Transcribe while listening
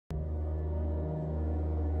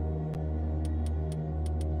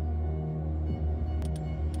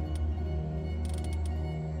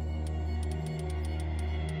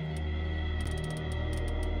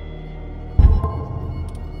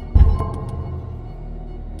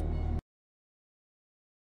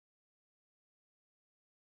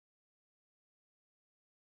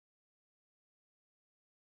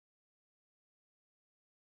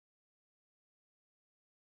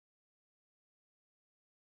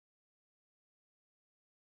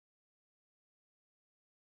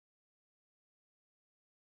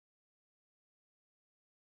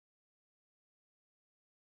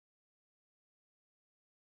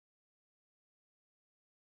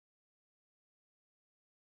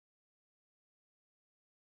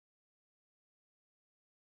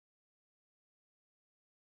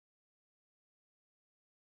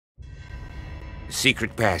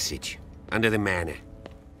Secret passage, under the manor.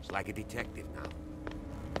 It's like a detective now.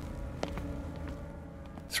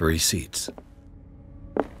 3 seats.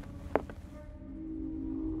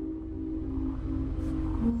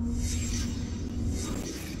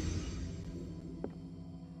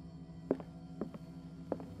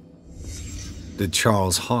 Did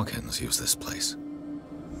Charles Hawkins use this place?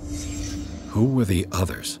 Who were the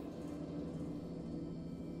others?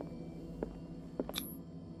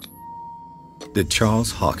 Did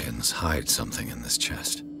Charles Hawkins hide something in this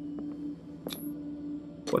chest?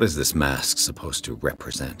 What is this mask supposed to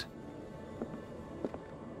represent?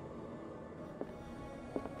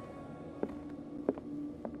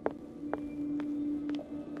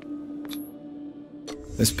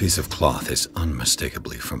 This piece of cloth is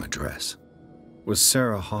unmistakably from a dress. Was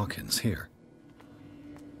Sarah Hawkins here?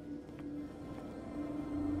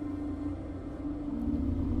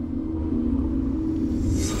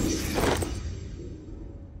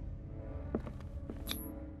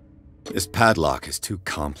 This padlock is too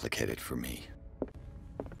complicated for me.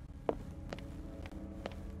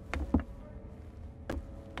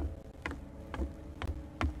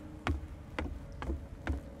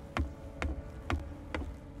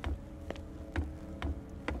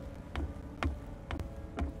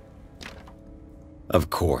 Of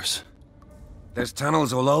course. There's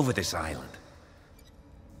tunnels all over this island.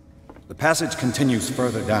 The passage continues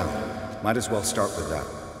further down. Might as well start with that.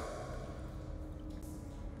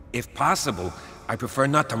 If possible, I prefer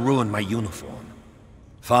not to ruin my uniform.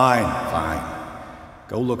 Fine, fine.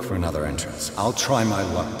 Go look for another entrance. I'll try my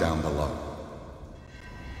luck down below.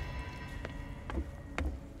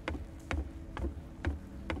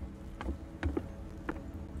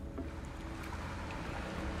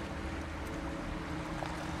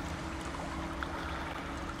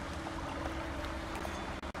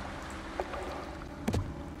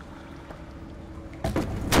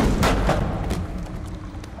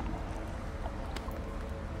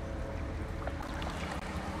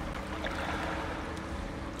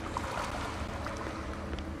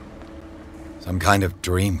 Some kind of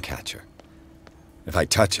dream catcher. If I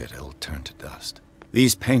touch it, it'll turn to dust.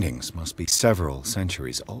 These paintings must be several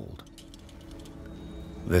centuries old.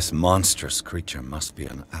 This monstrous creature must be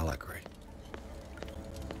an allegory.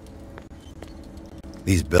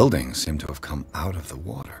 These buildings seem to have come out of the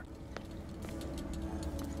water.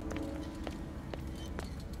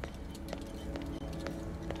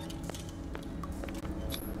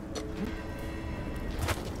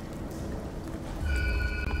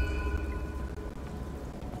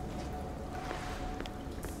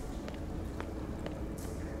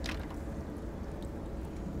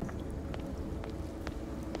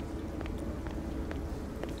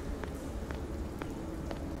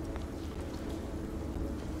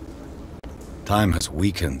 Time has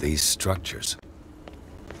weakened these structures.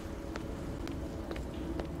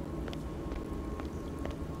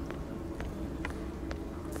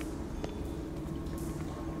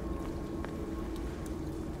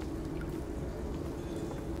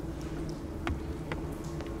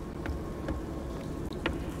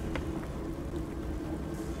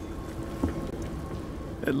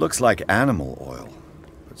 It looks like animal oil,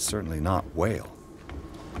 but certainly not whale.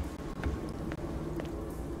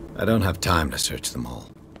 I don't have time to search them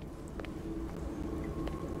all.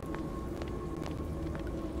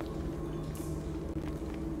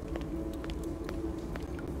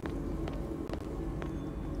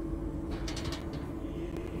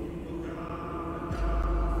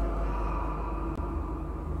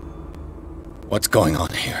 What's going on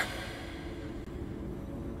here?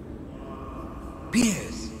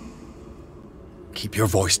 Piers! Keep your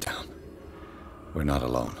voice down. We're not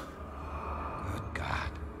alone. Good God.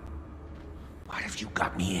 What have you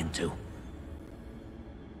got me into?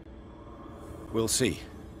 We'll see.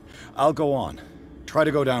 I'll go on. Try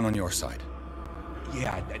to go down on your side.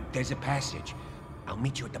 Yeah, there's a passage. I'll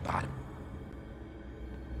meet you at the bottom.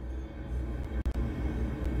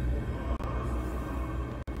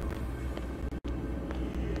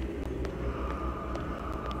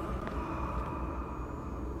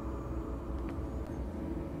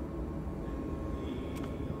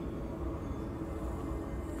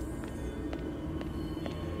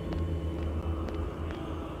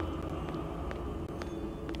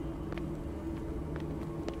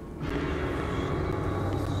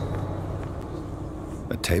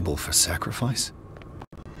 A table for sacrifice?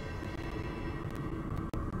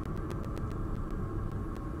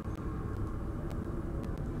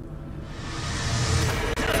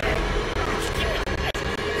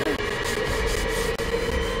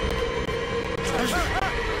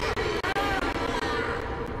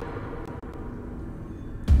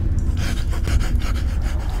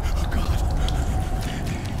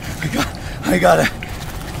 I gotta...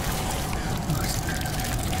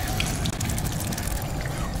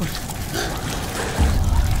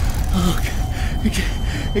 Oh,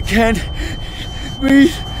 I can't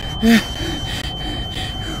breathe.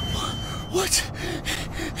 What's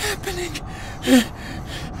happening?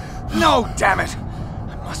 No, damn it!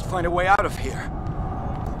 I must find a way out of here.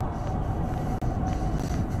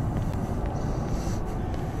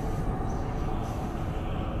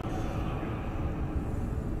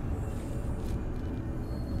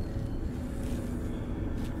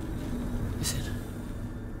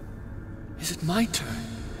 Is it my turn?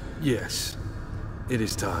 Yes, it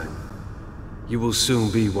is time. You will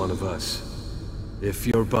soon be one of us, if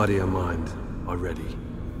your body and mind are ready.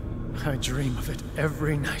 I dream of it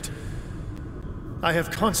every night. I have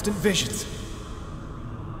constant visions.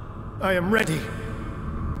 I am ready.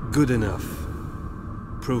 Good enough.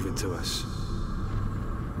 Prove it to us.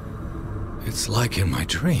 It's like in my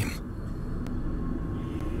dream.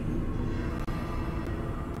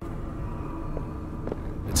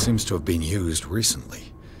 It seems to have been used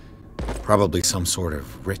recently. Probably some sort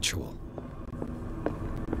of ritual.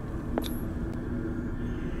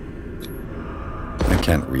 I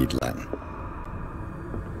can't read Latin.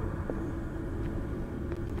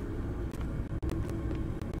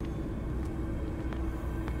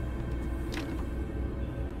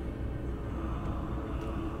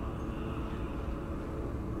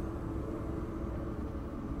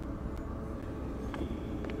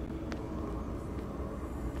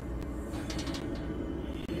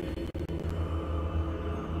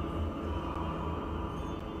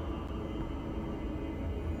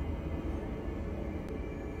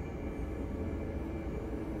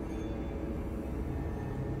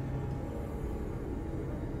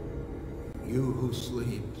 You who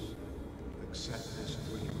sleeps, accept this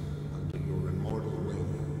dream under your immortal wing.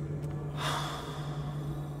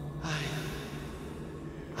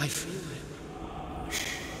 I feel it.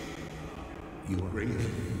 You bring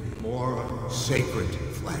him more sacred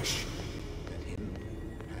flesh than him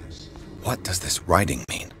has. What does this writing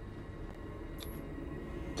mean?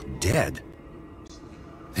 Dead?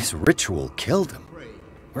 This ritual killed him.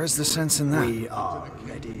 Where's the sense in that? We are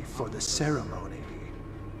ready for the ceremony.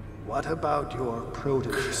 What about your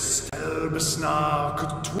protege?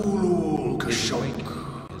 Cthulhu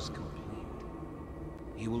is complete.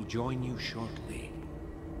 He will join you shortly.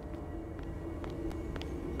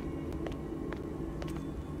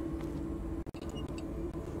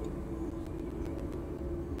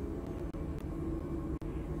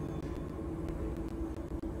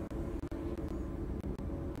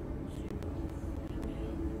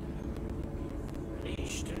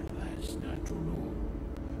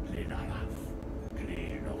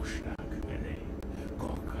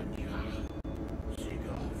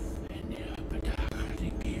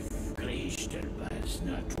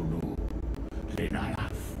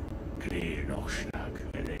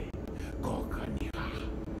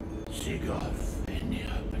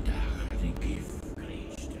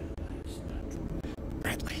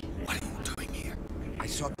 Bradley, what are you doing here? I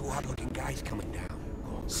saw two odd-looking guys coming down.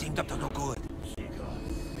 Seemed up to no good.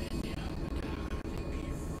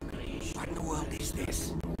 What in the world is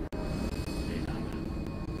this?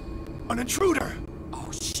 An intruder!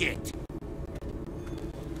 Oh, shit!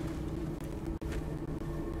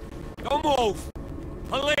 Don't move!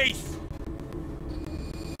 Police!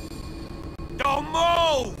 Don't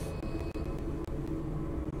move!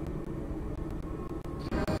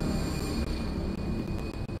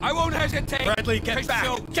 I won't hesitate! Bradley, get back!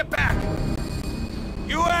 Shoot. Get back!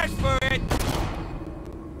 You asked for it!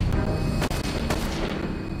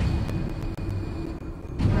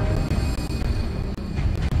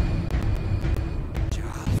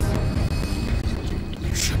 Charles,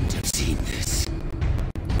 you shouldn't have seen this.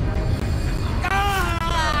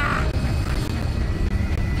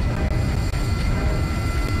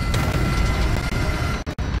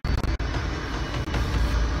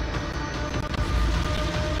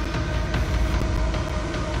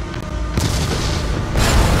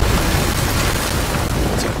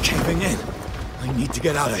 In. I need to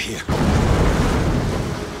get out of here.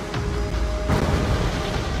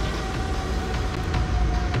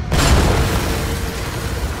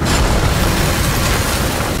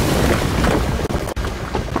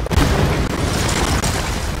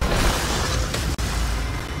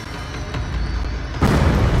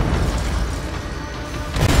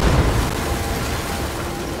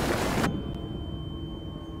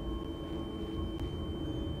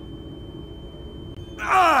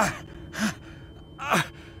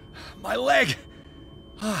 My leg!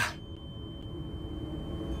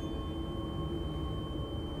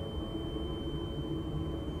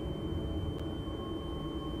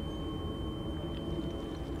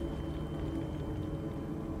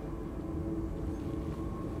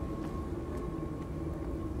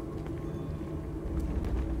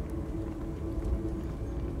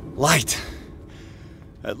 Light!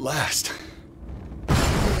 At last.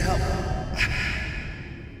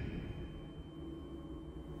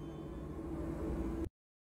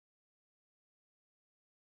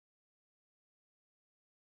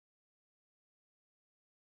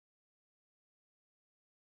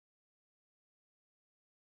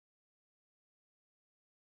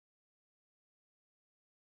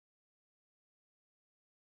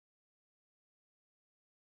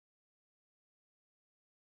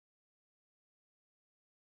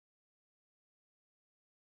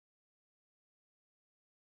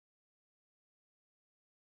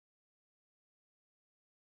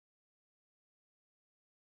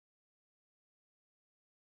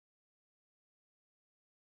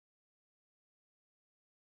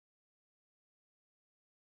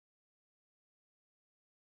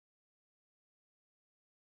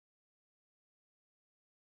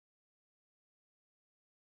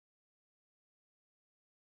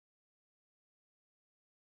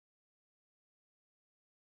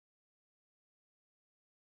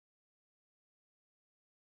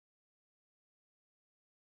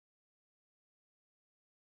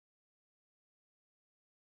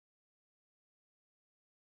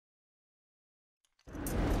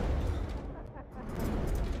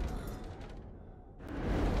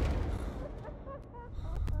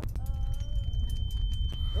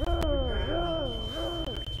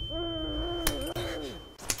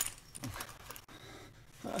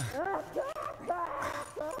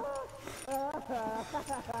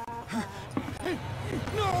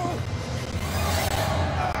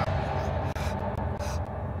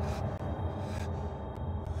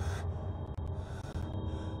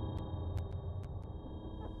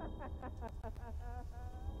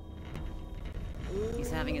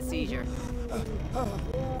 He's having a seizure. He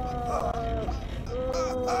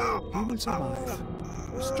will survive.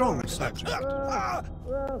 Strong subject.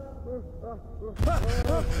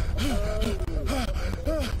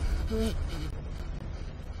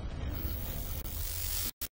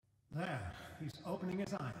 There, he's opening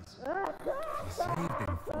his eyes.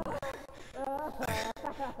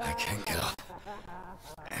 I can't get up.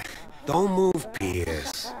 Don't move,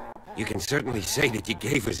 Pierce. You can certainly say that you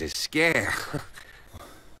gave us a scare.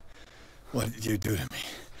 What did you do to me?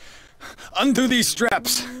 Undo these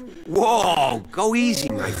straps! Whoa, go easy,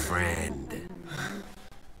 my friend.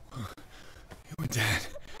 You were dead.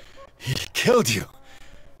 He killed you.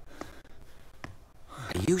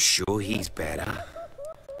 Are you sure he's better?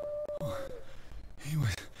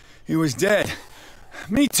 He was dead.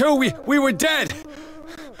 Me too, we were dead.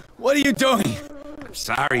 What are you doing? I'm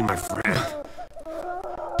sorry, my friend.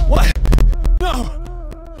 What? No!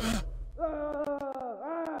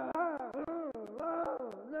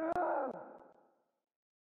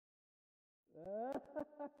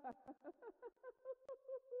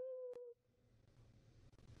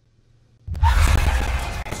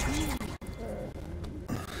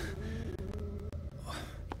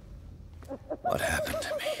 What happened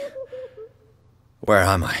to me? Where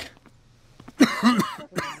am I?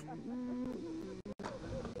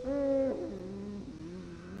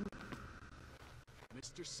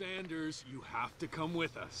 Mr. Sanders, you have to come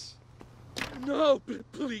with us. No,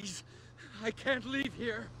 please. I can't leave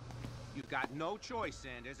here. You've got no choice,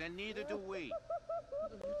 Sanders, and neither do we. You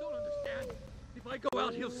don't understand. If I go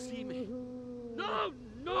out, he'll see me. No,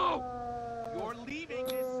 no! You're leaving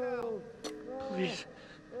this cell. Please.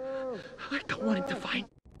 I don't want him to find.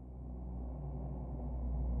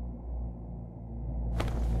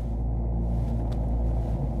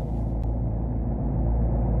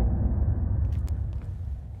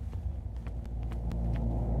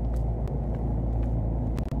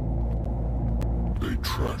 They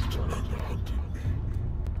tracked and hunted me,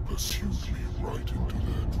 pursued me right into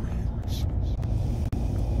their dreams.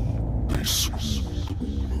 They scribbled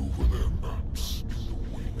all over their maps in the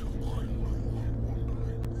wake of my lonely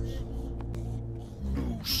wanderings. No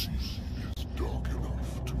sea is dark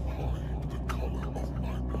enough to hide the color of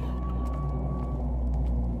my blood.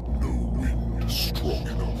 No wind strong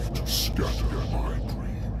enough to scatter my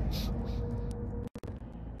dreams.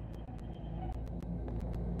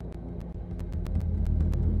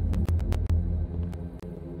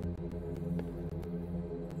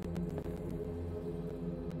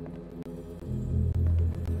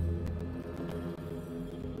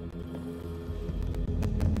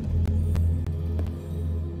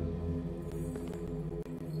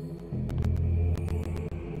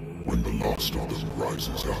 When the last of them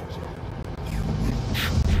rises up, you will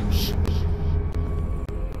choose.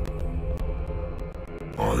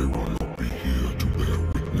 I will not be here to bear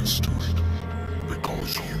witness to it,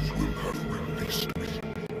 because you will have released me.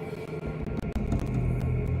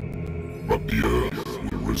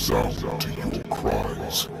 resound to your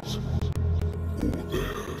cries, or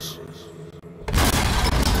theirs.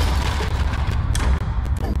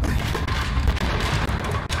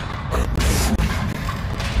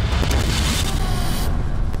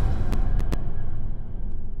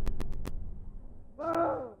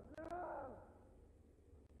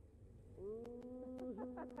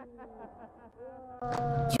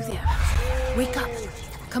 You there. Wake up.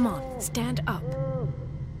 Come on, stand up.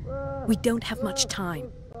 We don't have much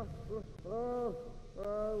time.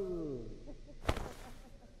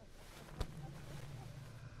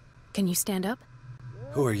 Can you stand up?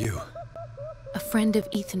 Who are you? A friend of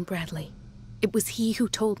Ethan Bradley. It was he who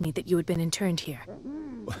told me that you had been interned here.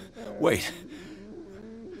 Wait.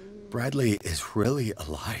 Bradley is really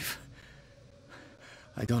alive?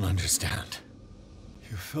 I don't understand.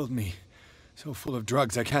 You filled me so full of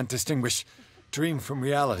drugs I can't distinguish dream from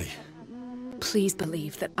reality. Please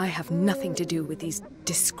believe that I have nothing to do with these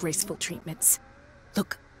disgraceful treatments.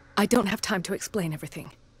 Look, I don't have time to explain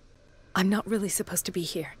everything. I'm not really supposed to be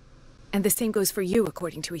here. And the same goes for you,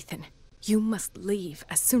 according to Ethan. You must leave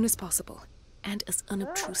as soon as possible, and as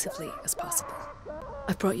unobtrusively as possible.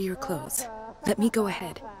 I've brought you your clothes. Let me go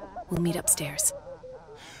ahead. We'll meet upstairs.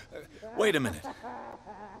 Wait a minute.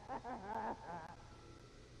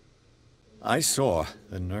 I saw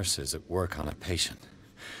the nurses at work on a patient.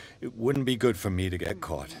 It wouldn't be good for me to get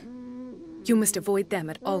caught. You must avoid them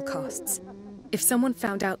at all costs. If someone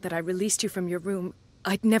found out that I released you from your room,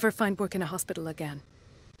 I'd never find work in a hospital again.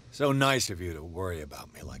 So nice of you to worry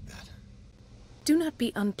about me like that. Do not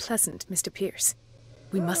be unpleasant, Mr. Pierce.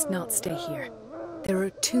 We must not stay here. There are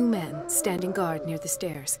 2 men standing guard near the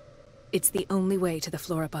stairs. It's the only way to the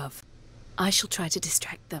floor above. I shall try to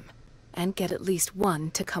distract them, and get at least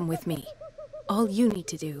one to come with me. All you need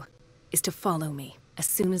to do is to follow me as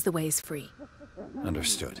soon as the way is free.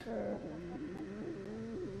 Understood.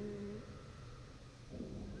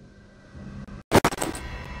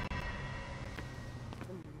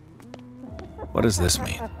 What does this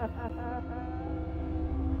mean?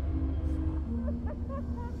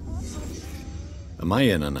 Am I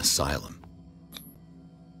in an asylum?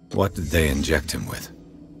 What did they inject him with?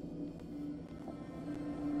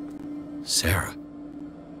 Sarah.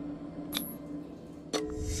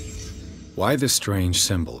 Why the strange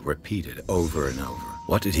symbol repeated over and over?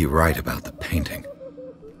 What did he write about the painting?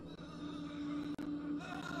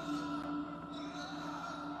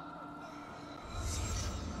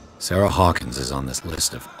 Sarah Hawkins is on this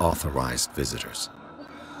list of authorized visitors.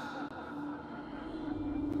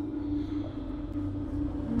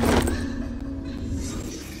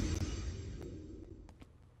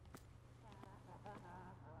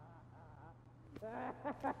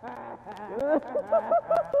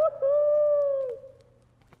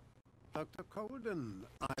 Dr. Colden,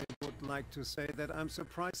 I would like to say that I'm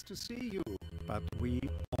surprised to see you, but we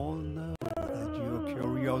all know that your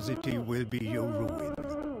curiosity will be your ruin.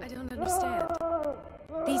 I don't understand.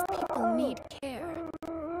 These people need care.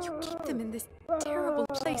 You keep them in this terrible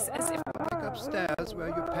place as if... Back upstairs where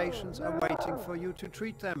your patients are waiting for you to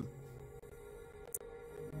treat them.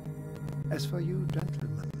 As for you,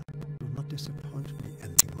 gentlemen, do not disappoint me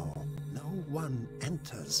anymore. No one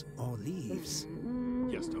enters or leaves.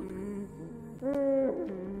 Yes, Doctor.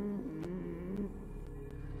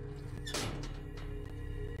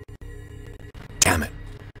 Damn it.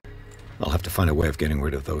 I'll have to find a way of getting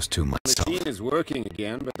rid of those 2 myself. The machine is working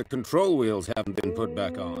again, but the control wheels haven't been put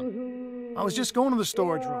back on. I was just going to the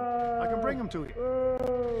storage room. I can bring them to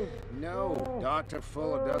you. No, Dr.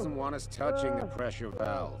 Fuller doesn't want us touching the pressure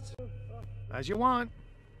valves. As you want.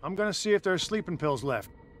 I'm gonna see if there's sleeping pills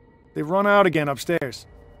left. They've run out again upstairs.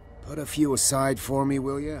 Put a few aside for me,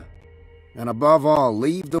 will you? And above all,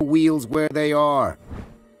 leave the wheels where they are.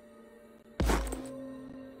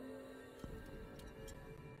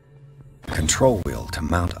 Control wheel to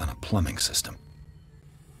mount on a plumbing system.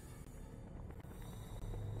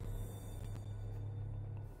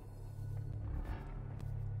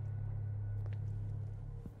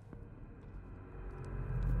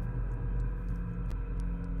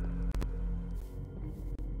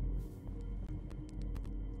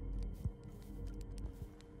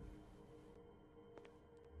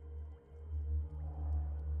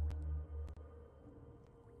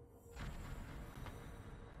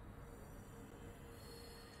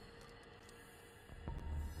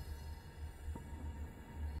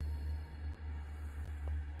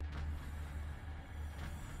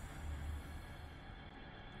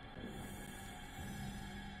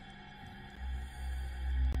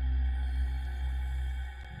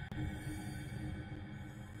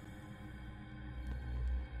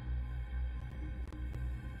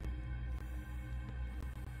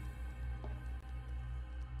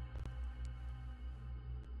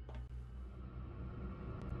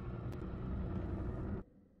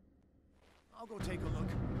 go take a look.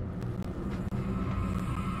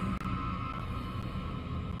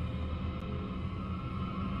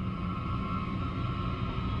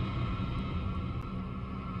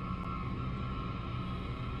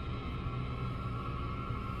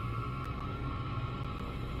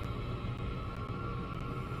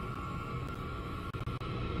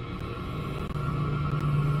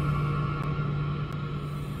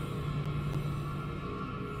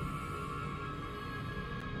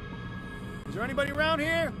 Is there anybody around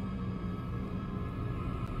here?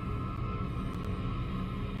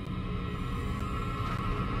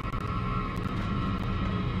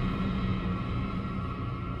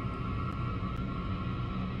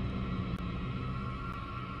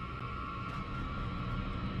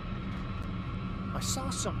 I saw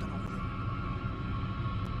something over there.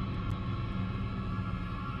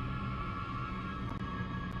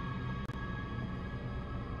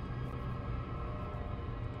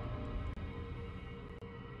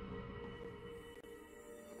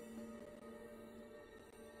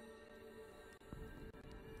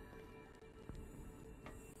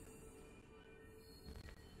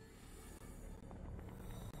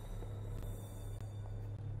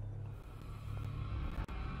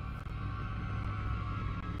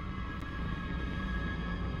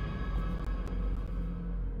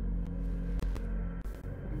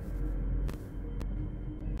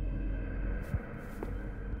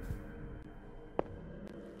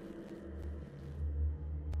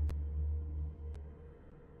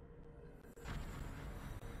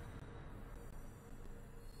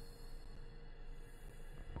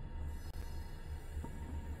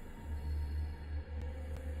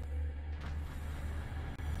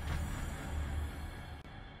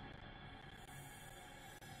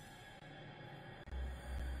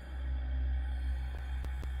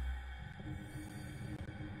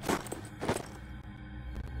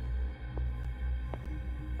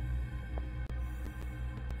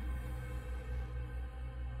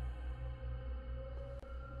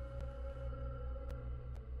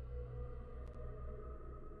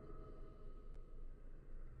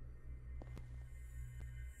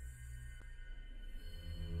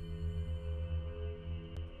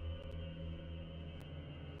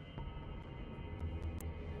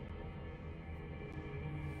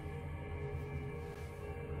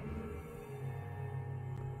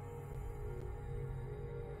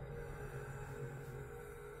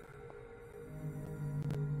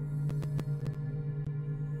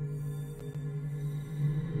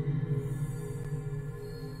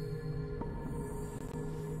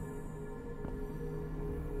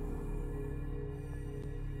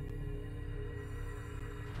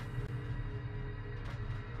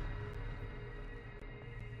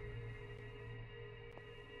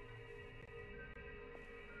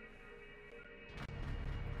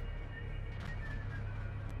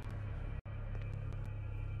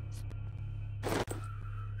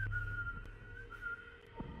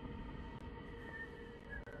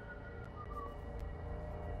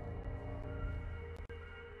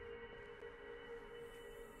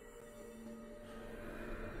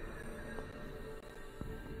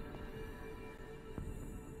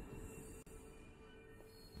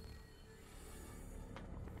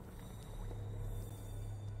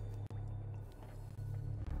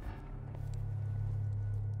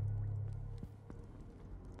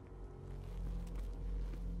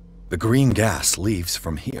 The green gas leaves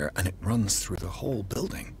from here, and it runs through the whole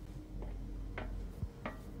building.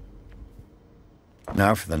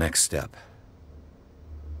 Now for the next step.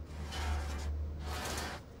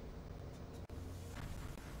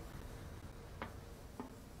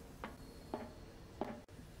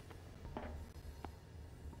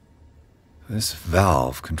 This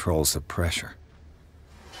valve controls the pressure.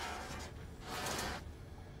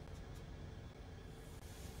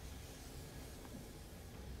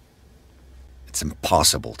 It's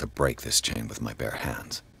impossible to break this chain with my bare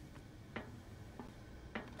hands.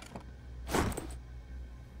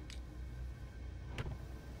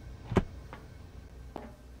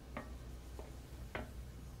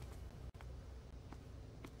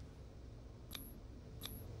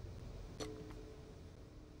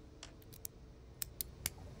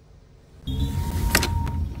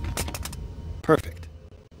 Perfect.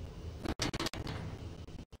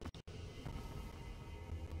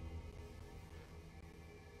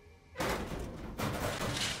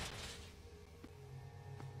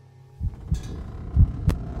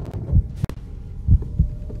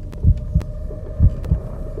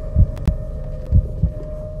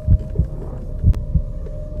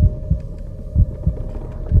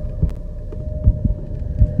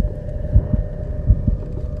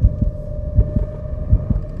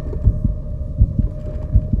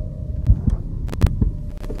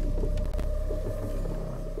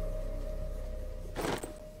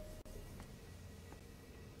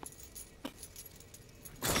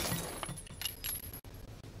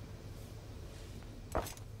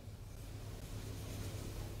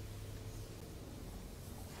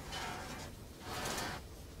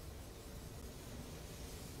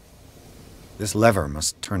 This lever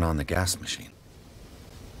must turn on the gas machine.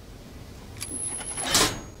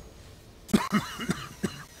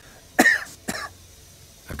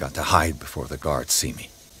 I've got to hide before the guards see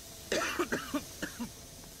me.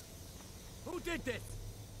 Who did this?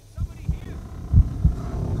 Somebody here?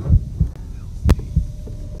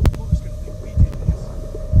 Who's gonna think we did this?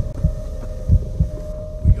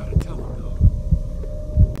 We gotta tell him, though.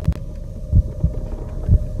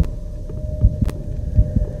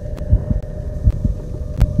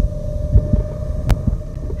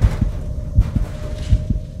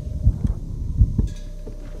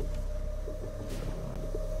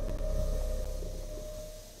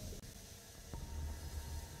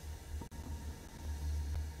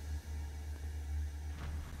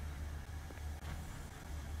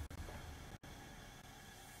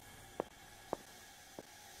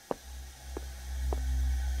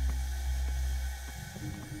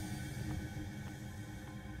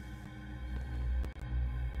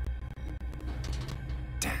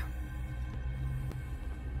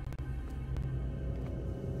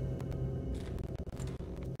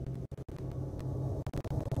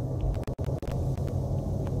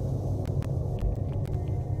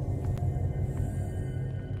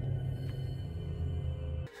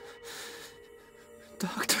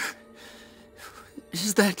 Doctor,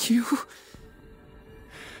 is that you?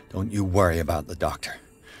 Don't you worry about the doctor.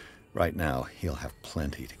 Right now, he'll have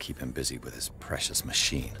plenty to keep him busy with his precious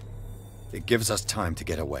machine. It gives us time to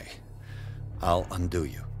get away. I'll undo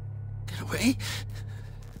you. Get away?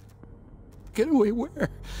 Get away where?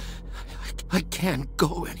 I can't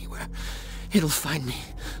go anywhere. It'll find me,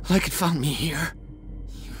 like it found me here.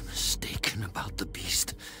 You're mistaken about the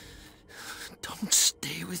beast. Don't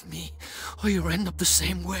stay with me, or you'll end up the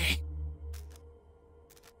same way.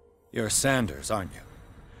 You're Sanders, aren't you?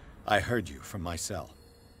 I heard you from my cell.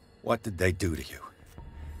 What did they do to you?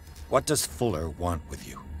 What does Fuller want with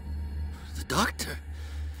you? The doctor?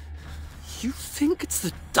 You think it's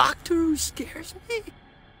the doctor who scares me?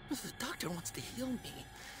 The doctor wants to heal me.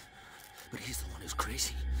 But he's the one who's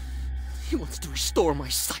crazy. He wants to restore my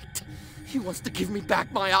sight. He wants to give me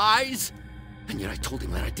back my eyes. And yet I told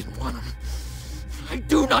him that I didn't want him. I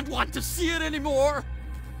do not want to see it anymore.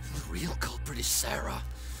 The real culprit is Sarah.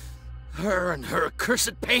 Her and her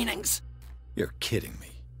accursed paintings. You're kidding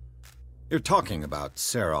me. You're talking about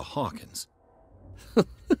Sarah Hawkins.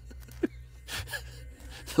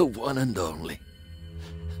 The one and only.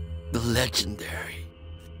 The legendary.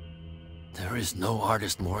 There is no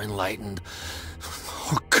artist more enlightened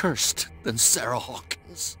or cursed than Sarah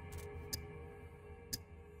Hawkins.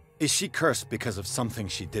 Is she cursed because of something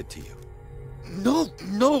she did to you?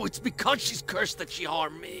 No, it's because she's cursed that she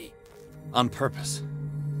harmed me. On purpose.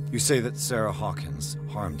 You say that Sarah Hawkins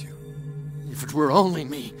harmed you. If it were only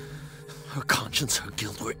me, her conscience, her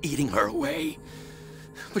guilt were eating her away.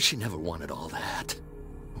 But she never wanted all that.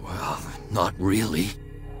 Well, not really.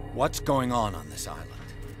 What's going on this island?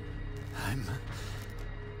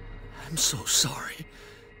 I'm so sorry.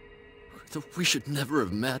 We should never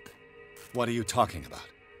have met. What are you talking about?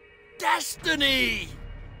 Destiny!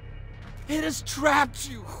 It has trapped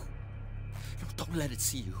you. Don't let it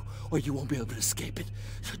see you, or you won't be able to escape it.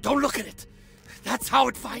 Don't look at it. That's how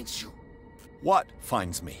it finds you. What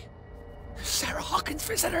finds me? Sarah Hawkins'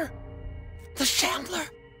 visitor. The Chandler.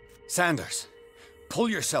 Sanders, pull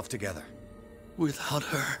yourself together. Without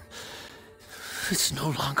her, it's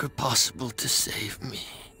no longer possible to save me.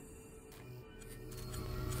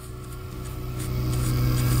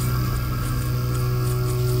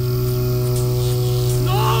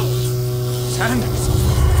 No! Sanders!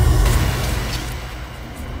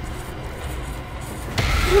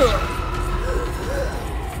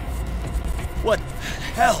 What the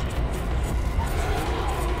hell?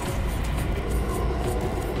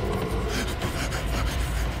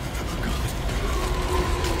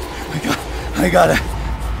 I gotta...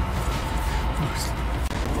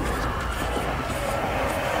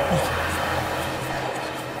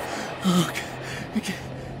 Okay.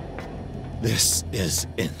 This is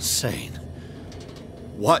insane.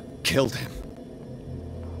 What killed him?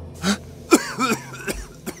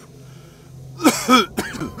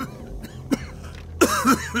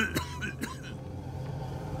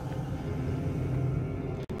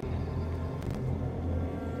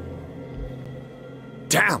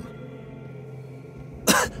 Damn!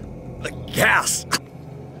 The gas!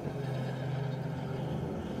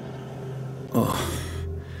 Oh,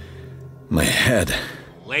 my head.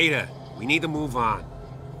 Later. We need to move on.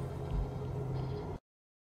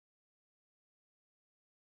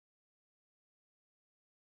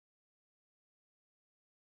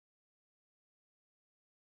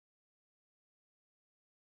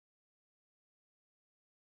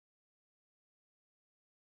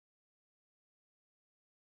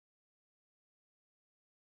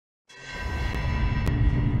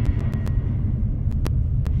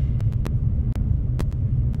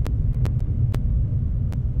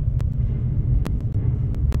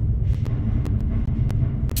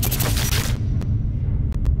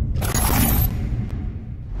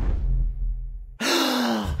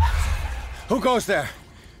 goes there?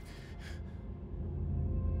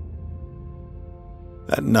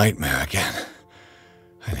 That nightmare again.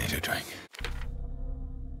 I need a drink.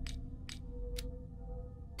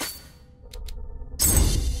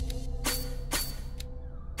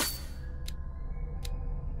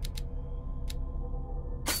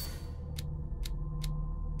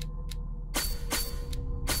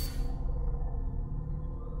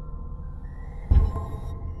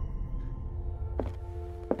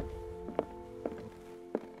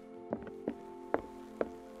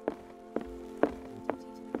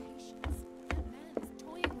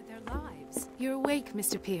 You're awake,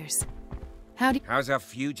 Mr. Pierce. How's our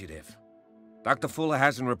fugitive? Dr. Fuller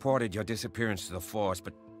hasn't reported your disappearance to the Force,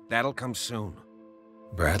 but that'll come soon.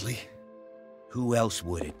 Bradley? Who else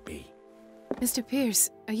would it be? Mr.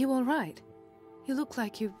 Pierce, are you all right? You look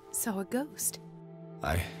like you saw a ghost.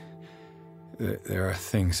 There are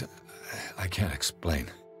things I can't explain.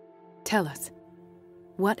 Tell us.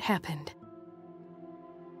 What happened?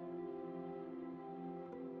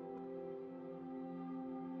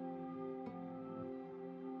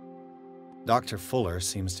 Dr. Fuller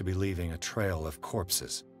seems to be leaving a trail of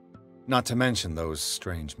corpses. Not to mention those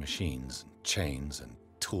strange machines, chains, and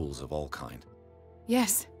tools of all kind.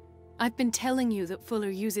 Yes. I've been telling you that Fuller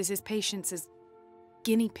uses his patients as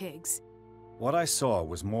guinea pigs. What I saw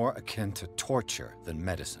was more akin to torture than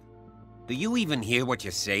medicine. Do you even hear what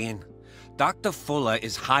you're saying? Dr. Fuller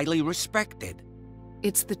is highly respected.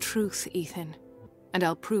 It's the truth, Ethan. And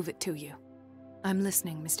I'll prove it to you. I'm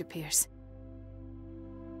listening, Mr. Pierce.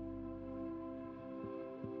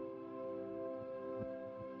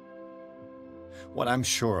 What I'm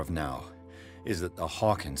sure of now is that the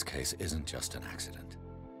Hawkins case isn't just an accident.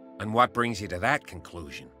 And what brings you to that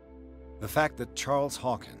conclusion? The fact that Charles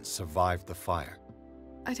Hawkins survived the fire.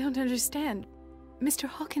 I don't understand. Mr.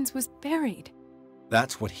 Hawkins was buried.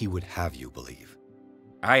 That's what he would have you believe.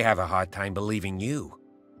 I have a hard time believing you.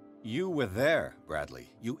 You were there,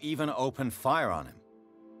 Bradley. You even opened fire on him.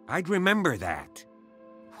 I'd remember that.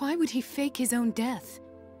 Why would he fake his own death?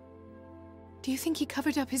 Do you think he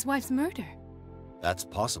covered up his wife's murder? That's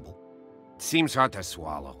possible. Seems hard to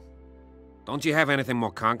swallow. Don't you have anything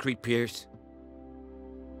more concrete, Pierce?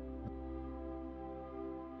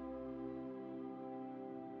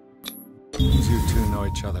 You two know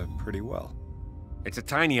each other pretty well. It's a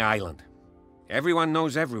tiny island. Everyone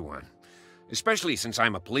knows everyone. Especially since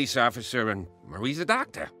I'm a police officer and Marie's a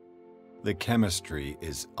doctor. The chemistry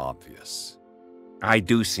is obvious. I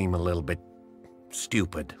do seem a little bit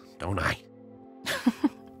stupid, don't I?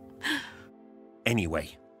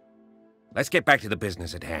 Anyway, let's get back to the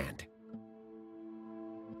business at hand.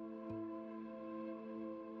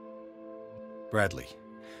 Bradley,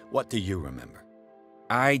 what do you remember?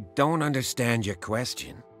 I don't understand your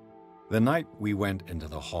question. The night we went into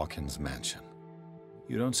the Hawkins mansion.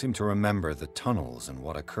 You don't seem to remember the tunnels and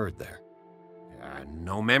what occurred there.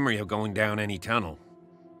 No memory of going down any tunnel.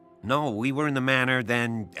 No, we were in the manor,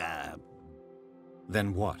 then,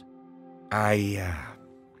 Then what?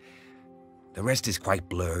 The rest is quite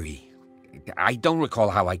blurry. I don't recall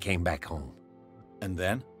how I came back home. And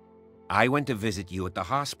then? I went to visit you at the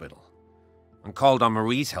hospital, and called on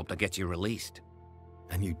Marie's help to get you released.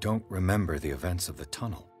 And you don't remember the events of the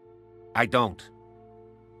tunnel? I don't.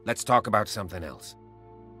 Let's talk about something else.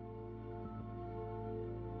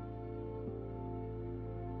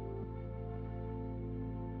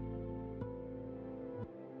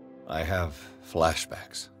 I have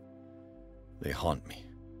flashbacks. They haunt me.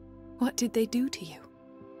 What did they do to you?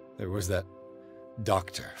 There was that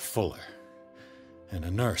Dr. Fuller, and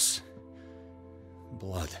a nurse.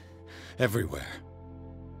 Blood everywhere.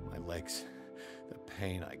 My legs, the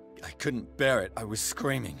pain, I couldn't bear it. I was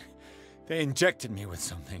screaming. They injected me with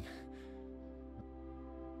something.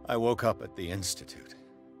 I woke up at the Institute.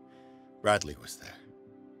 Bradley was there.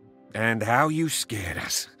 And how you scared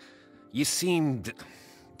us. You seemed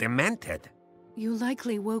demented. You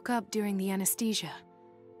likely woke up during the anesthesia.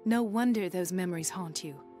 No wonder those memories haunt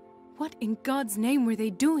you. What in God's name were they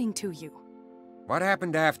doing to you? What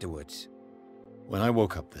happened afterwards? When I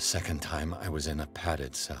woke up the second time, I was in a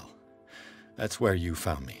padded cell. That's where you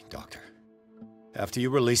found me, Doctor. After you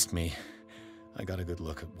released me, I got a good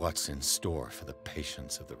look at what's in store for the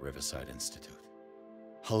patients of the Riverside Institute.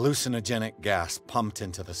 Hallucinogenic gas pumped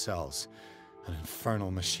into the cells. An infernal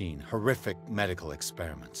machine. Horrific medical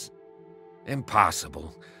experiments.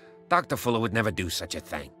 Impossible. Dr. Fuller would never do such a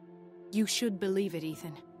thing. You should believe it,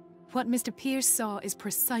 Ethan. What Mr. Pierce saw is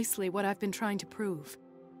precisely what I've been trying to prove.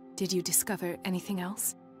 Did you discover anything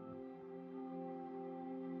else?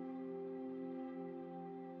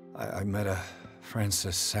 I met a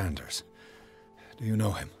Francis Sanders. Do you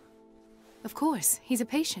know him? Of course, he's a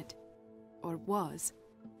patient. Or was.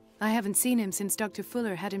 I haven't seen him since Dr.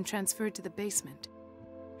 Fuller had him transferred to the basement.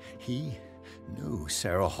 He knew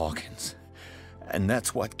Sarah Hawkins, and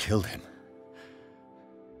that's what killed him.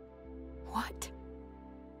 What?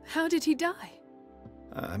 How did he die?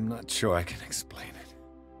 I'm not sure I can explain it.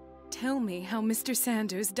 Tell me how Mr.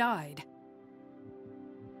 Sanders died.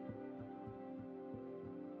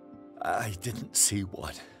 I didn't see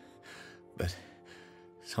what, but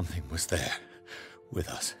something was there, with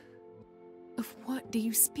us. Of what do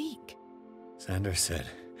you speak? Sanders said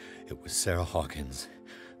it was Sarah Hawkins'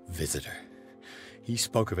 visitor. He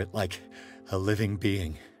spoke of it like a living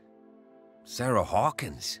being. Sarah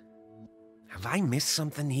Hawkins? Have I missed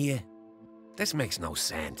something here? This makes no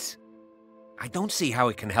sense. I don't see how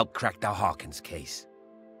it can help crack the Hawkins case.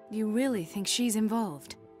 You really think she's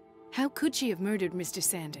involved? How could she have murdered Mr.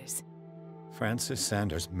 Sanders? Francis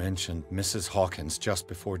Sanders mentioned Mrs. Hawkins just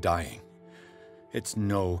before dying. It's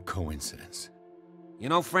no coincidence. You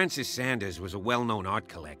know, Francis Sanders was a well-known art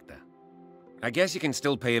collector. I guess you can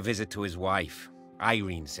still pay a visit to his wife,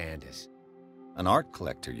 Irene Sanders. An art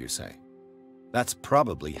collector, you say? That's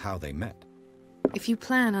probably how they met. If you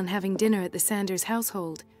plan on having dinner at the Sanders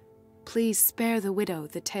household, please spare the widow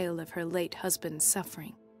the tale of her late husband's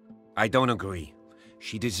suffering. I don't agree.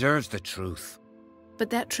 She deserves the truth. But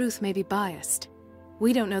that truth may be biased.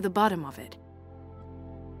 We don't know the bottom of it.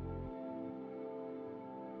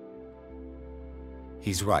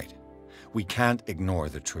 He's right. We can't ignore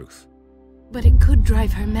the truth. But it could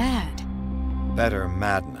drive her mad. Better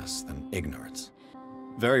madness than ignorance.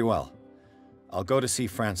 Very well. I'll go to see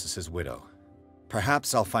Francis's widow.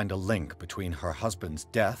 Perhaps I'll find a link between her husband's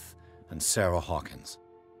death and Sarah Hawkins.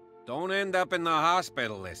 Don't end up in the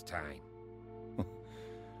hospital this time.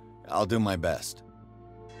 I'll do my best.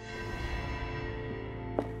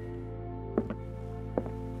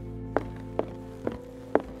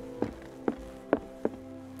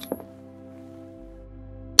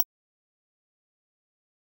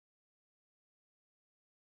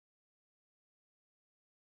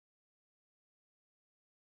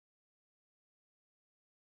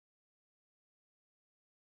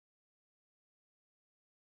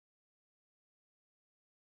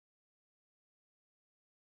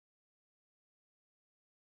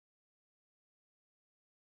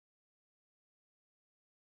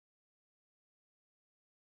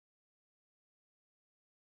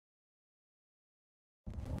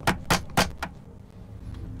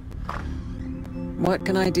 What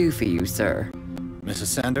can I do for you, sir? Mrs.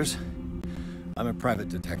 Sanders, I'm a private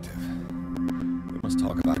detective. We must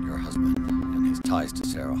talk about your husband and his ties to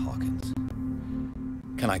Sarah Hawkins.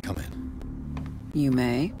 Can I come in? You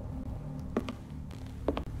may.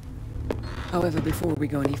 However, before we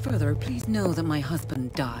go any further, please know that my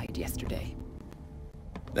husband died yesterday.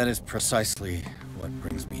 That is precisely what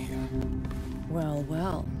brings me here. Well,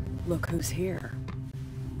 well, look who's here.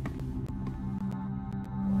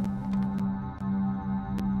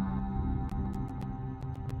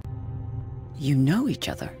 You know each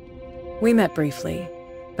other? We met briefly,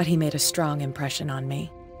 but he made a strong impression on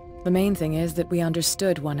me. The main thing is that we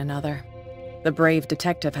understood one another. The brave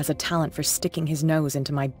detective has a talent for sticking his nose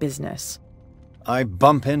into my business. I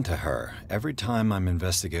bump into her every time I'm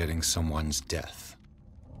investigating someone's death.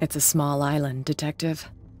 It's a small island,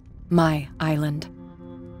 Detective. My island.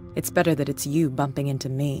 It's better that it's you bumping into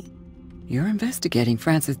me. You're investigating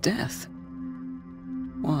Francis' death.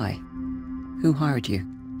 Why? Who hired you?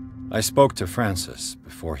 I spoke to Francis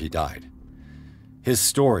before he died. His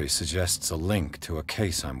story suggests a link to a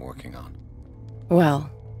case I'm working on. Well,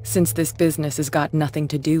 since this business has got nothing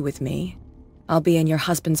to do with me, I'll be in your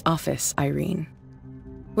husband's office, Irene.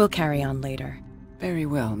 We'll carry on later. Very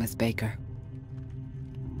well, Miss Baker.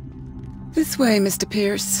 This way, Mr.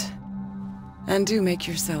 Pierce. And do make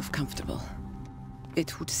yourself comfortable.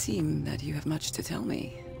 It would seem that you have much to tell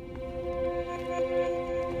me.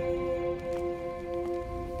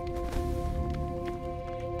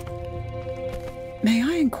 May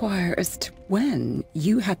I inquire as to when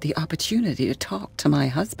you had the opportunity to talk to my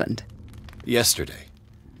husband? Yesterday.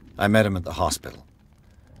 I met him at the hospital.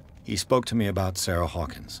 He spoke to me about Sarah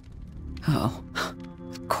Hawkins. Oh,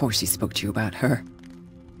 of course he spoke to you about her.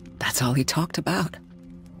 That's all he talked about.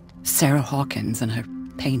 Sarah Hawkins and her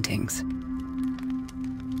paintings.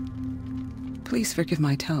 Please forgive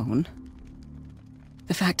my tone.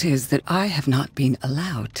 The fact is that I have not been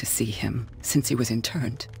allowed to see him since he was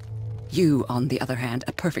interned. You, on the other hand,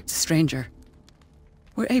 a perfect stranger,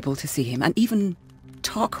 were able to see him and even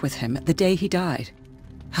talk with him the day he died.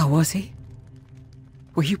 How was he?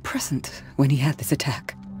 Were you present when he had this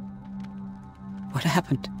attack? What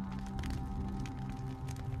happened?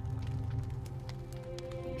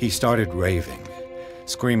 He started raving,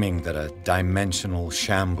 screaming that a dimensional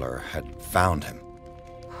shambler had found him.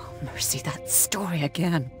 Oh, mercy, that story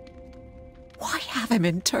again. Why have him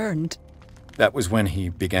interned? That was when he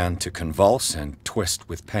began to convulse and twist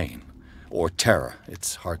with pain. Or terror,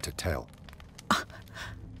 it's hard to tell.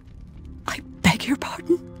 I beg your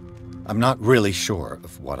pardon? I'm not really sure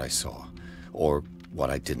of what I saw, or what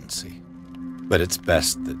I didn't see. But it's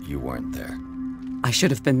best that you weren't there. I should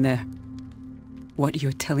have been there. What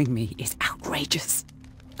you're telling me is outrageous.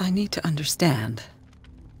 I need to understand.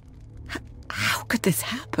 How could this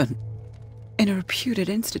happen? In a reputed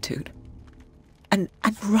institute? And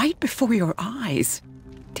right before your eyes?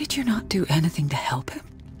 Did you not do anything to help him?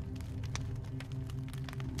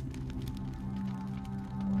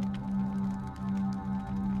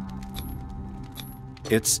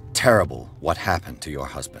 It's terrible what happened to your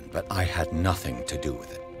husband, but I had nothing to do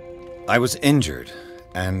with it. I was injured,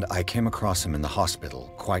 and I came across him in the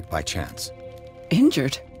hospital quite by chance.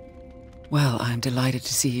 Injured? Well, I'm delighted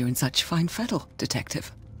to see you in such fine fettle,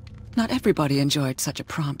 Detective. Not everybody enjoyed such a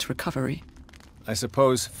prompt recovery. I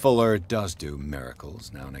suppose Fuller does do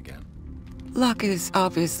miracles now and again. Luck is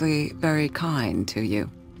obviously very kind to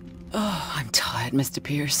you. Oh, I'm tired, Mr.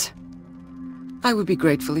 Pierce. I would be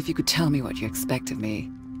grateful if you could tell me what you expect of me,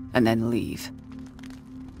 and then leave.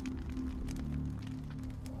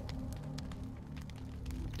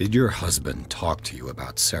 Did your husband talk to you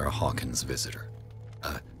about Sarah Hawkins' visitor?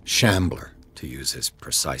 A shambler, to use his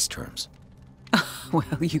precise terms. Well,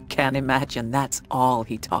 you can imagine that's all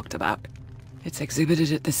he talked about. It's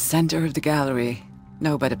exhibited at the center of the gallery.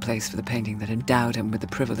 No better place for the painting that endowed him with the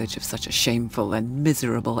privilege of such a shameful and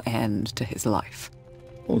miserable end to his life.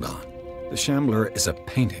 Hold on. The Shambler is a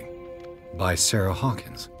painting by Sarah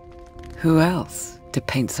Hawkins. Who else to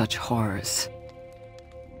paint such horrors?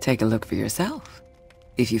 Take a look for yourself,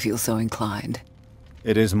 if you feel so inclined.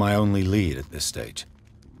 It is my only lead at this stage.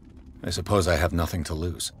 I suppose I have nothing to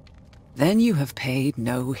lose. Then you have paid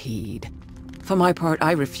no heed. For my part,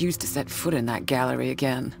 I refuse to set foot in that gallery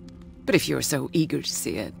again. But if you're so eager to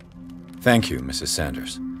see it... Thank you, Mrs.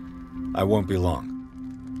 Sanders. I won't be long.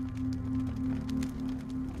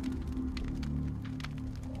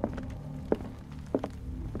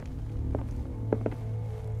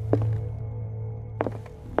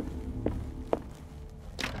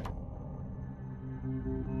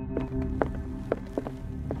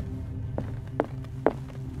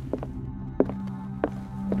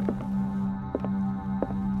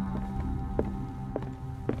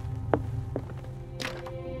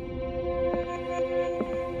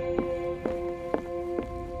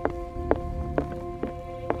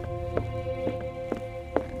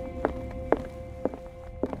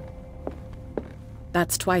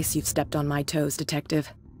 That's twice you've stepped on my toes,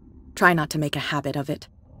 Detective. Try not to make a habit of it.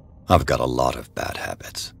 I've got a lot of bad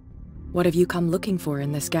habits. What have you come looking for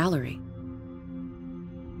in this gallery?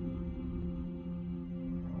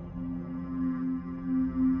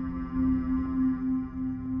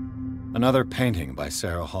 Another painting by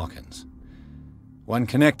Sarah Hawkins. One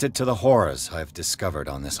connected to the horrors I've discovered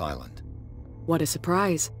on this island. What a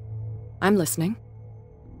surprise. I'm listening.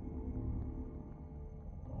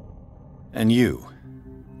 And you?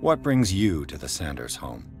 What brings you to the Sanders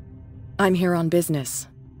home? I'm here on business.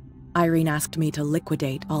 Irene asked me to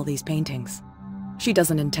liquidate all these paintings. She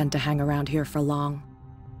doesn't intend to hang around here for long.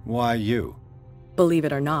 Why you? Believe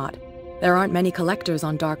it or not, there aren't many collectors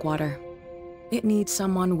on Darkwater. It needs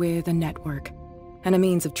someone with a network, and a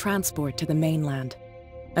means of transport to the mainland.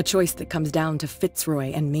 A choice that comes down to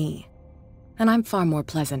Fitzroy and me. And I'm far more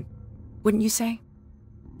pleasant, wouldn't you say?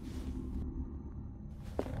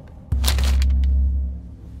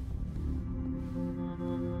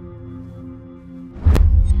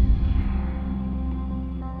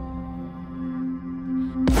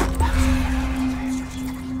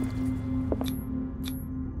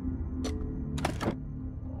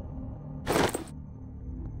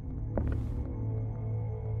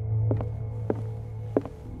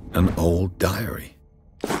 An old diary.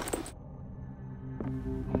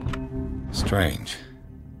 Strange.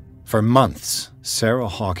 For months, Sarah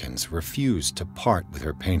Hawkins refused to part with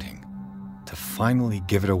her painting, to finally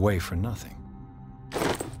give it away for nothing.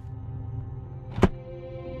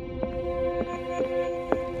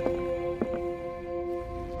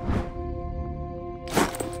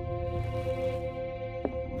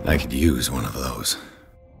 I could use one of those.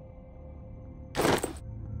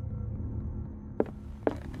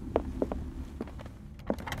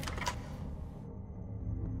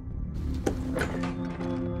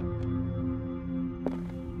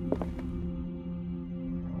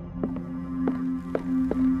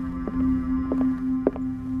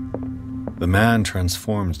 The man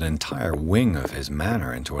transformed an entire wing of his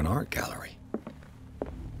manor into an art gallery.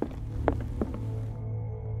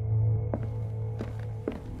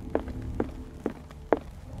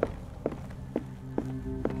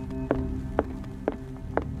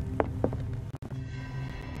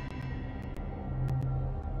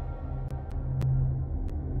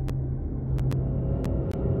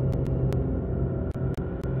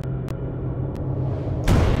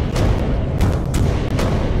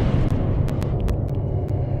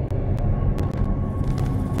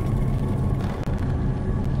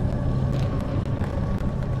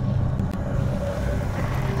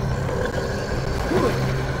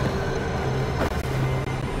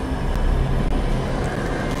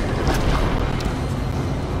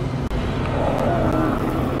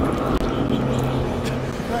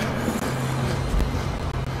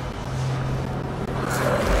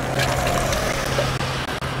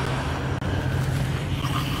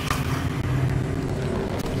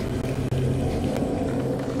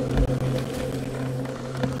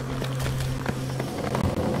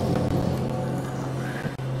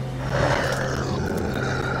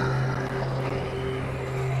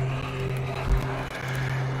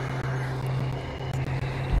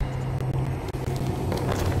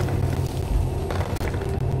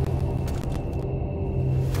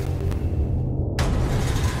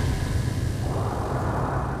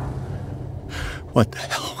 What the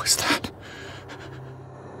hell was that?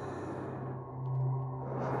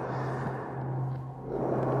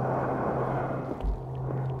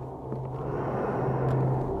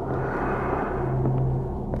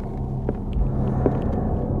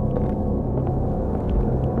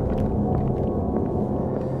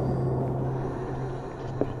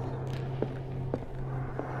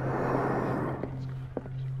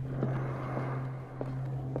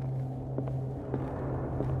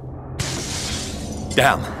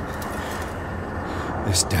 Damn.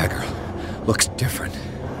 This dagger looks different.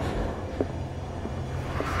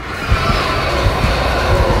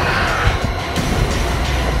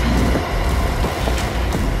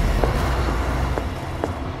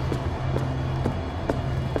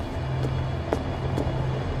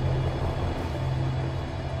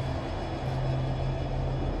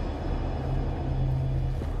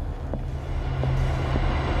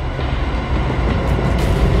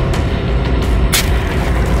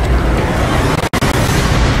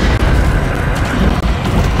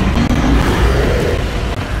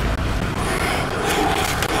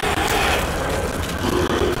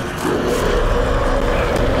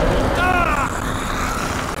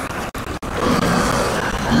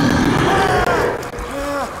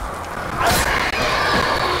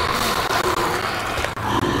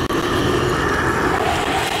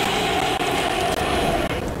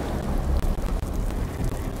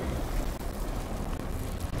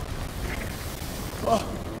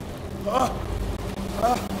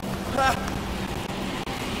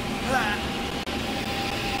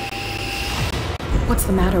 What's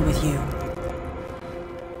the matter with you?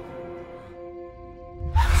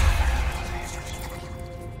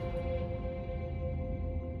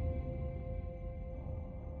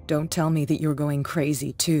 Don't tell me that you're going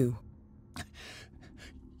crazy, too.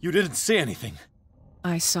 You didn't see anything.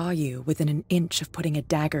 I saw you within an inch of putting a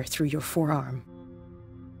dagger through your forearm.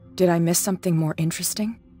 Did I miss something more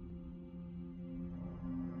interesting?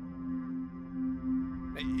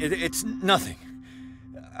 It's nothing.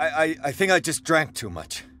 I think I just drank too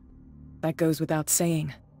much. That goes without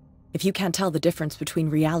saying. If you can't tell the difference between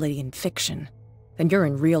reality and fiction, then you're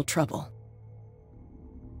in real trouble.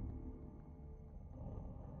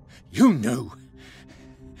 You knew.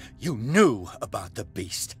 You knew about the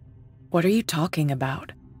beast. What are you talking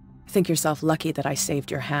about? Think yourself lucky that I saved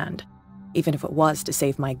your hand, even if it was to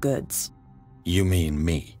save my goods. You mean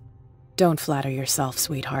me? Don't flatter yourself,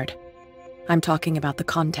 sweetheart. I'm talking about the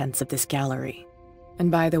contents of this gallery. And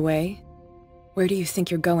by the way, where do you think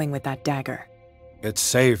you're going with that dagger? It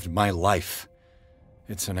saved my life.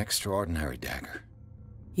 It's an extraordinary dagger.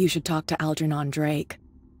 You should talk to Algernon Drake.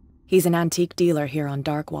 He's an antique dealer here on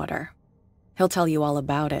Darkwater. He'll tell you all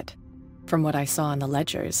about it. From what I saw in the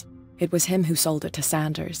ledgers, it was him who sold it to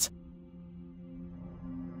Sanders.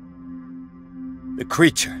 The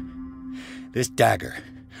creature. This dagger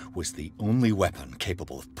was the only weapon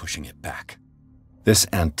capable of pushing it back. This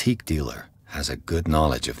antique dealer has a good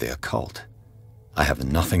knowledge of the occult. I have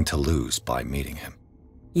nothing to lose by meeting him.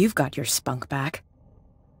 You've got your spunk back.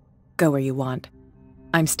 Go where you want.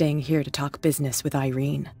 I'm staying here to talk business with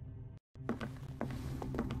Irene.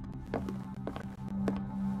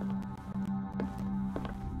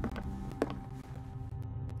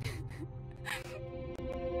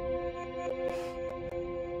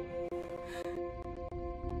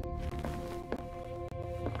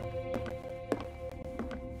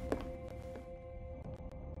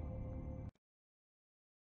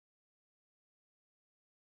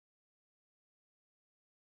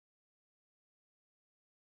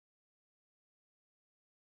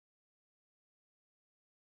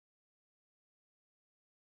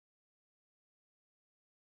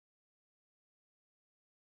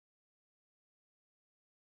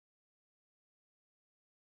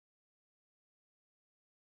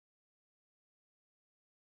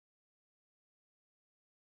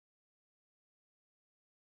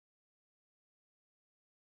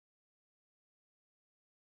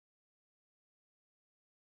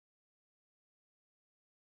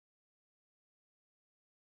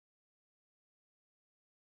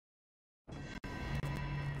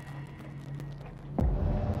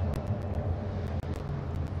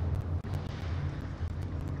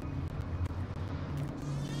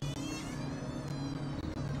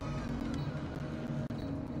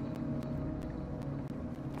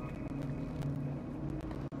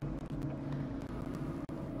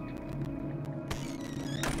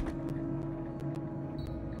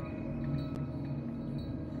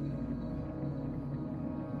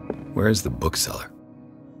 Where's the bookseller?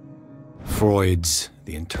 Freud's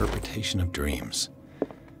The Interpretation of Dreams.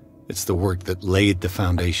 It's the work that laid the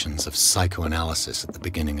foundations of psychoanalysis at the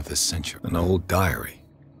beginning of this century. An old diary.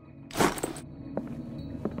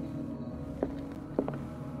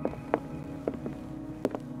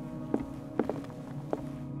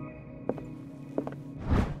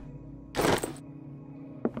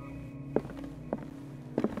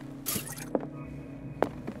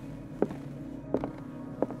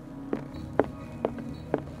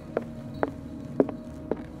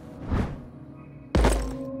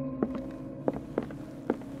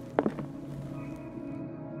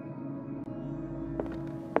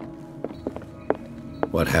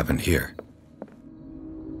 What happened here?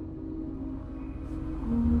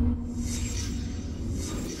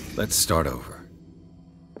 Let's start over.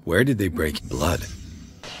 Where did they break blood?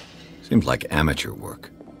 Seems like amateur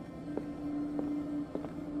work.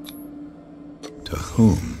 To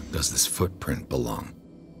whom does this footprint belong?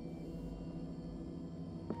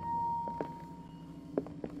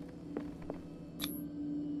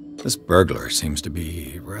 This burglar seems to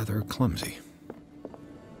be rather clumsy.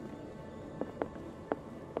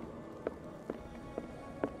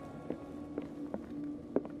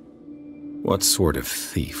 What sort of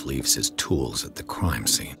thief leaves his tools at the crime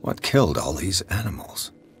scene? What killed all these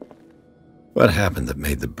animals? What happened that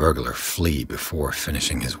made the burglar flee before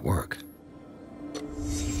finishing his work?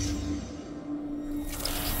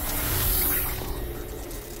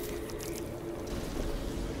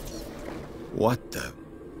 What the...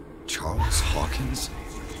 Charles Hawkins?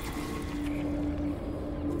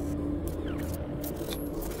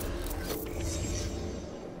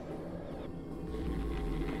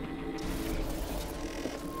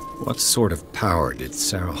 What sort of power did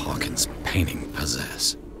Sarah Hawkins' painting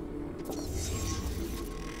possess?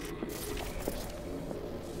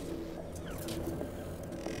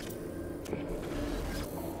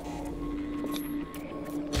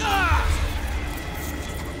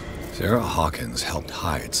 Sarah Hawkins helped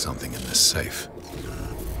hide something in this safe.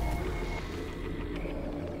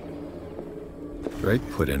 Drake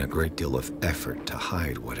put in a great deal of effort to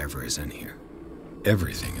hide whatever is in here.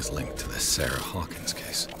 Everything is linked to the Sarah Hawkins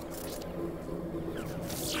case.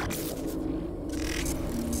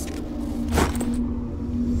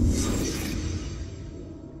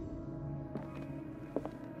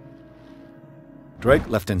 Drake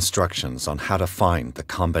left instructions on how to find the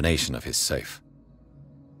combination of his safe.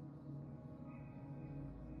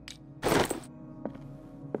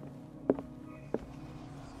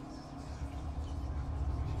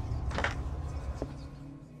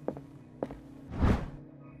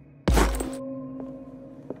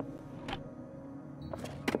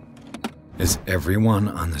 Is everyone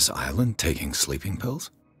on this island taking sleeping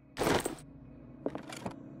pills?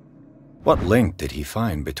 What link did he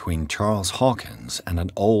find between Charles Hawkins and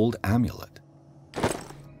an old amulet?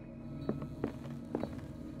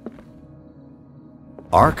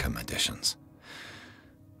 Arkham editions?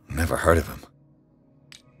 Never heard of him.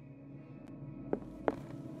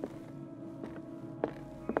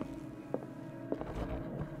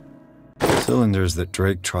 Cylinders that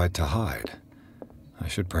Drake tried to hide. I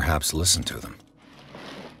should perhaps listen to them.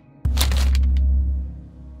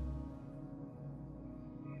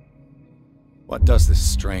 What does this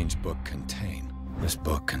strange book contain? This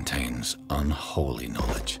book contains unholy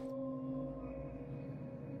knowledge.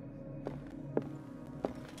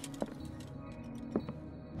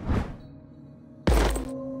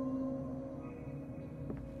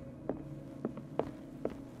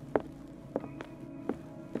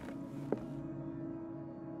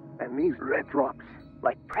 And these red drops,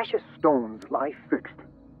 like precious stones, lie fixed,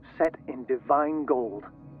 set in divine gold.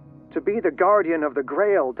 To be the guardian of the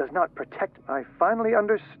Grail does not protect. I finally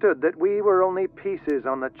understood that we were only pieces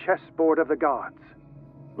on the chessboard of the gods.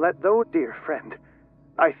 Let those, dear friend,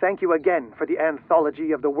 I thank you again for the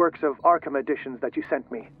anthology of the works of Arkham editions that you sent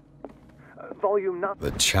me. Volume 9.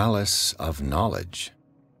 The Chalice of Knowledge.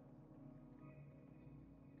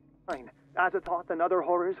 Azathoth and other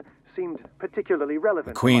horrors seemed particularly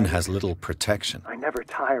relevant. The Queen has little protection. I never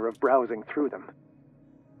tire of browsing through them.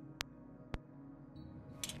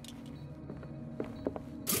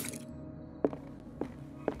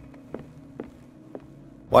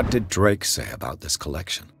 What did Drake say about this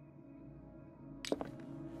collection?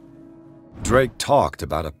 Drake talked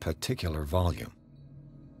about a particular volume.